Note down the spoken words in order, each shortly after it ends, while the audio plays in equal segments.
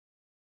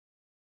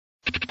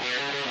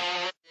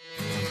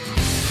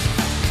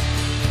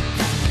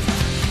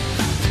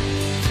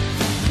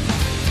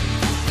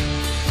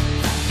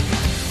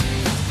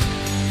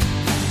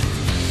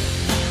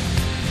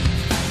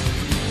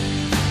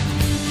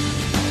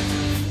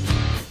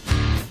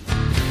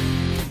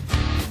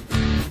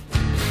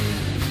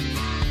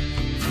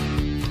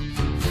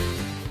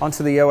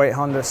Onto the 08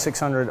 Honda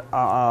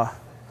 600RR.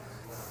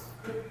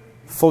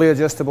 Fully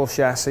adjustable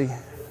chassis.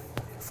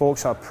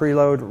 Forks are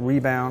preload,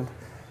 rebound,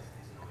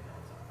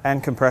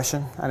 and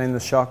compression. And in the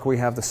shock we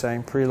have the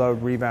same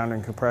preload, rebound,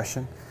 and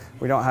compression.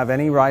 We don't have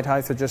any ride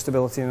height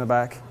adjustability in the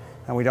back,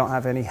 and we don't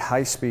have any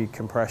high-speed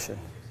compression.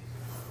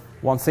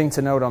 One thing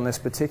to note on this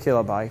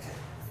particular bike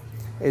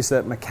is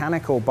that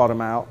mechanical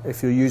bottom out,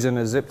 if you're using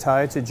a zip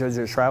tie to judge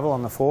your travel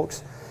on the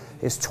forks,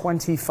 is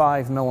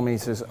 25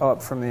 millimeters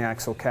up from the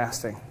axle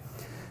casting.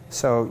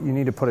 So you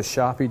need to put a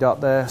Sharpie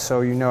dot there so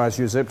you know as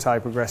your zip tie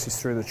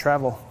progresses through the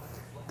travel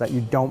that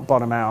you don't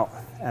bottom out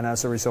and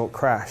as a result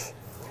crash.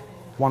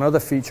 One other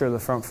feature of the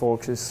front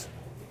forks is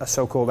a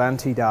so-called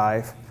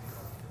anti-dive,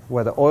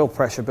 where the oil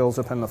pressure builds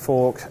up in the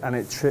forks and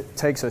it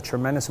takes a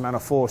tremendous amount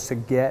of force to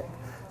get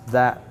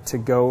that to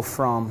go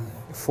from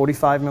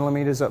 45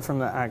 millimeters up from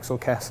the axle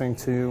casting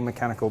to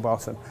mechanical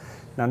bottom.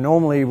 Now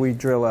normally we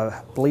drill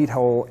a bleed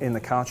hole in the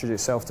cartridge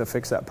itself to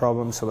fix that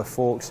problem, so the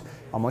forks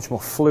are much more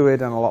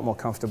fluid and a lot more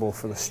comfortable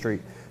for the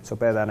street, so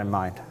bear that in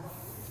mind.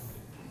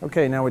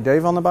 Okay, now with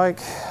Dave on the bike,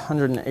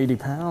 180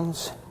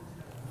 pounds.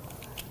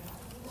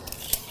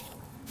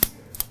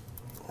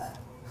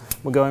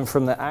 We're going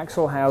from the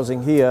axle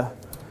housing here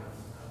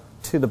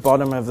to the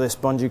bottom of this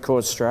bungee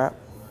cord strap.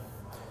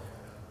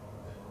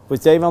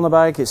 With Dave on the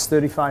bike, it's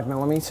 35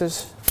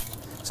 millimeters,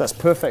 so that's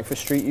perfect for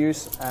street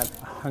use at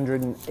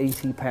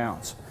 180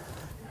 pounds.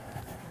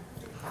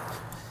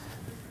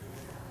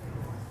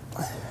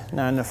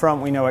 Now in the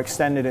front, we know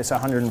extended it's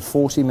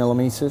 140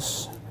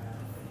 millimeters.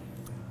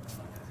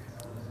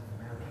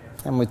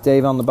 And with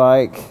Dave on the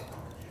bike,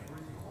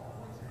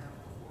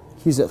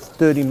 he's at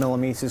 30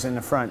 millimeters in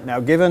the front. Now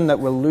given that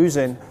we're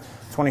losing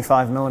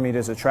 25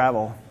 millimeters of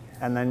travel,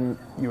 and then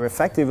you're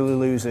effectively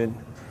losing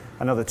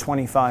another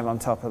 25 on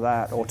top of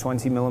that, or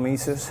 20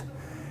 millimeters.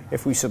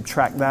 If we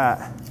subtract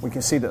that, we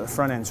can see that the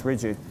front end's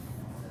rigid.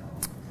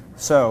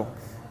 So,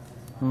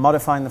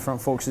 modifying the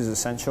front forks is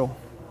essential.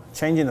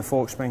 Changing the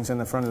fork springs in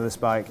the front of this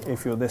bike,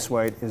 if you're this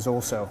weight, is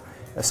also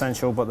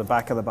essential, but the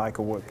back of the bike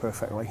will work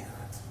perfectly.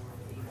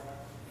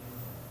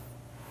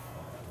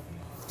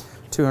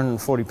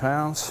 240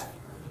 pounds.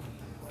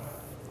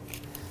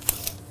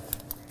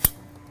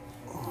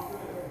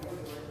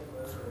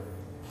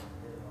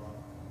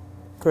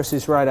 Chris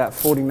is right at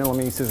 40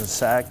 millimeters of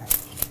sag,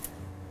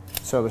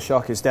 so the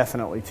shock is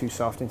definitely too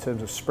soft in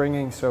terms of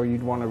springing, so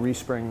you'd want to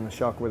respring the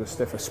shock with a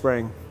stiffer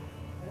spring.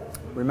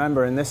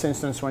 Remember, in this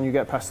instance, when you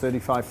get past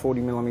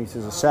 35-40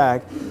 millimeters of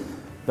sag,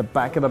 the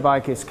back of the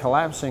bike is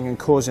collapsing and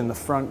causing the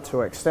front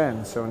to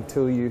extend, so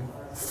until you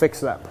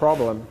fix that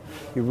problem,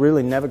 you're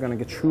really never going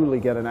to truly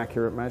get an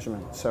accurate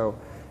measurement. So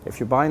if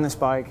you're buying this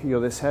bike,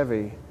 you're this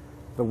heavy,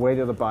 the weight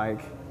of the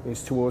bike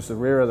is towards the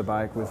rear of the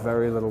bike with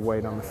very little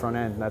weight on the front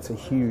end. That's a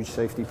huge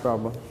safety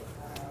problem.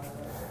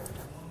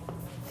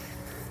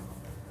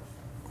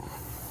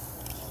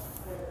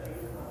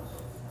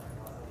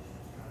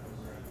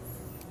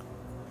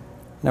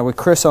 Now with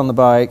Chris on the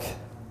bike,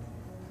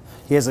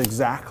 he has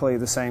exactly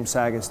the same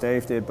sag as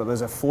Dave did, but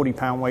there's a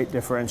 40-pound weight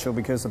differential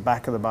because the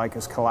back of the bike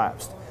has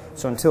collapsed.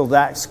 So until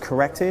that's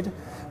corrected,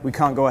 we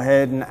can't go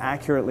ahead and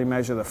accurately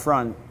measure the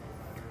front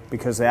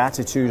because the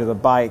attitude of the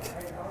bike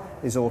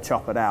is all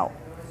choppered out.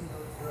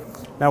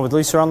 Now with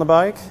Lisa on the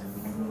bike,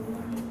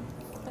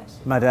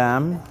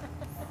 Madame,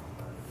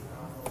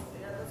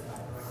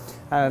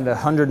 and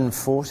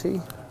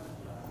 140.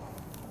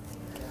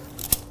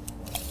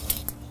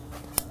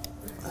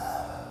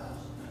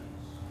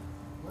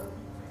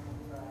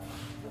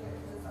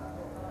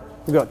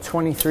 We've got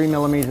 23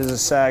 millimeters of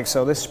sag,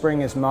 so this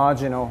spring is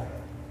marginal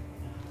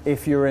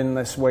if you're in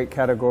this weight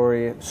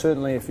category.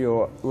 Certainly if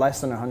you're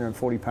less than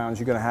 140 pounds,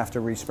 you're going to have to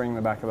respring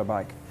the back of the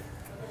bike.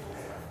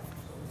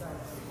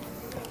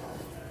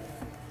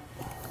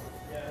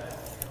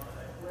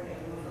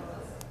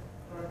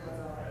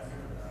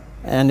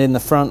 And in the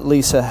front,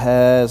 Lisa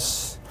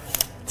has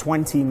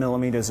 20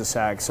 millimeters of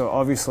sag. So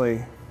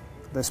obviously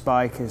this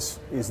bike is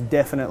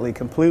definitely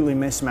completely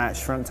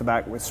mismatched front to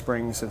back with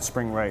springs and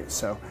spring rates.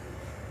 So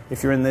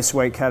if you're in this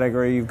weight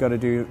category, you've got to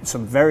do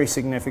some very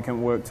significant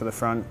work to the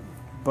front,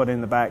 but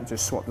in the back,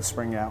 just swap the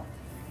spring out.